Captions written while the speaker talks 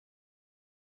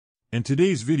In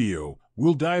today's video,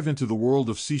 we'll dive into the world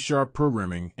of C#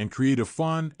 programming and create a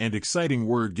fun and exciting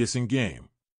word-guessing game.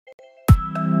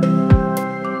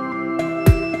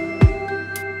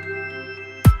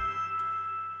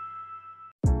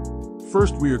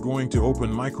 First, we are going to open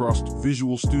Microsoft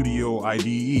Visual Studio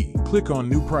IDE. Click on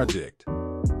New Project.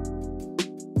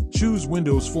 Choose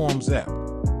Windows Forms app.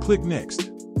 Click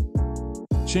Next.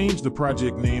 Change the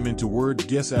project name into Word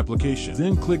Guess Application.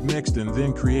 Then click Next and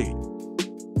then Create.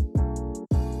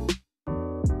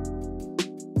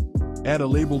 Add a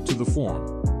label to the form.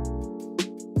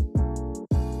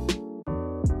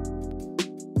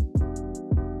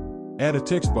 Add a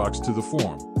text box to the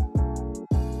form.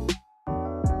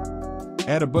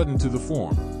 Add a button to the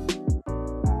form.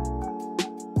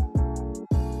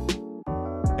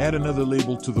 Add another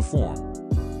label to the form.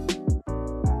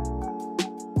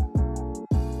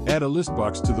 Add a list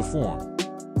box to the form.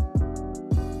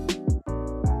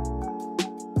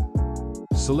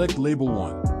 Select Label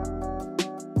 1.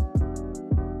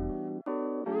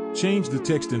 Change the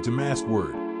text into masked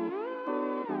word.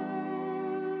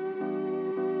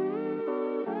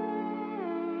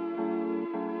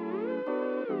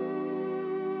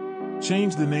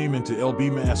 Change the name into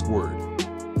LB masked word.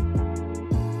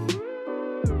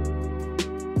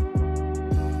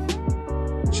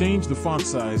 Change the font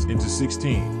size into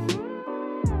 16.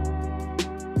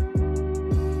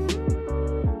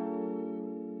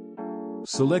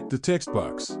 Select the text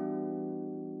box.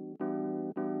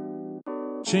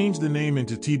 Change the name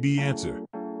into TB Answer.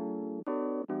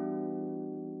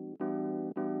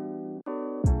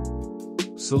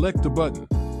 Select the button.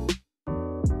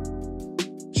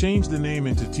 Change the name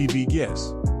into TB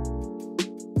Guess.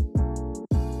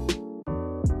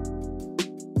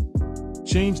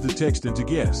 Change the text into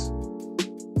Guess.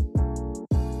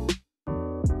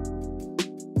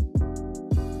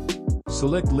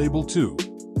 Select Label 2.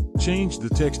 Change the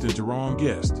text into Wrong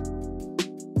Guessed.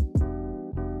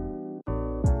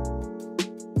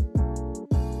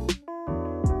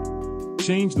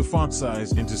 Change the font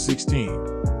size into 16.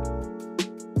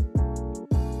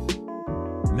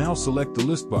 Now select the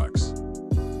list box.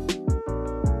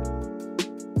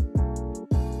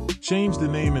 Change the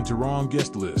name into Wrong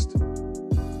Guessed List.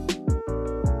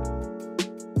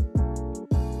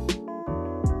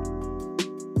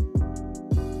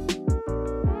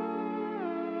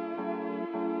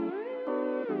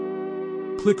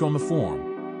 Click on the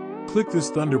form. Click this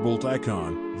Thunderbolt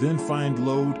icon, then find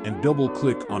Load and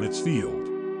double-click on its field.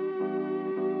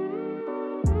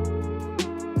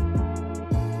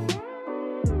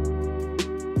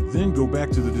 Then go back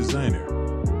to the designer.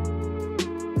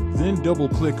 Then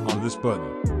double-click on this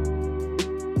button.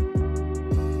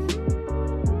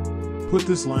 Put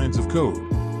this lines of code.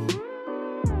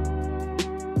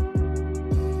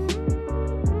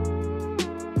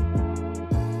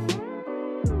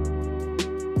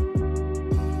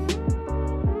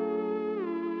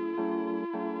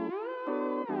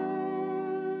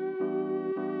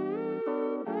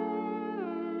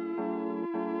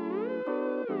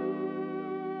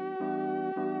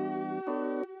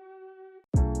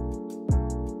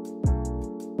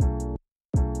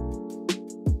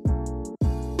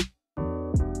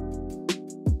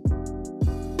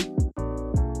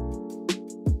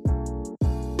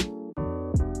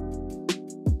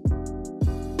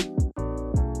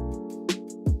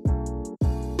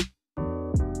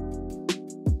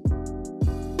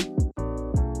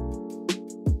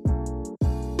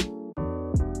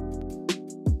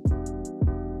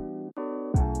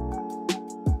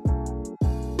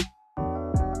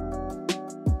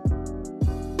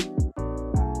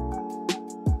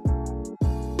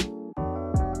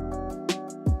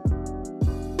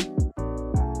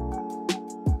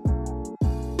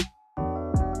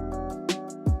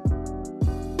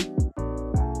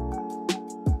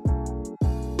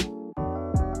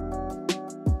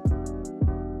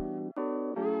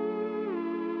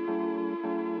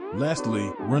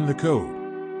 Lastly, run the code.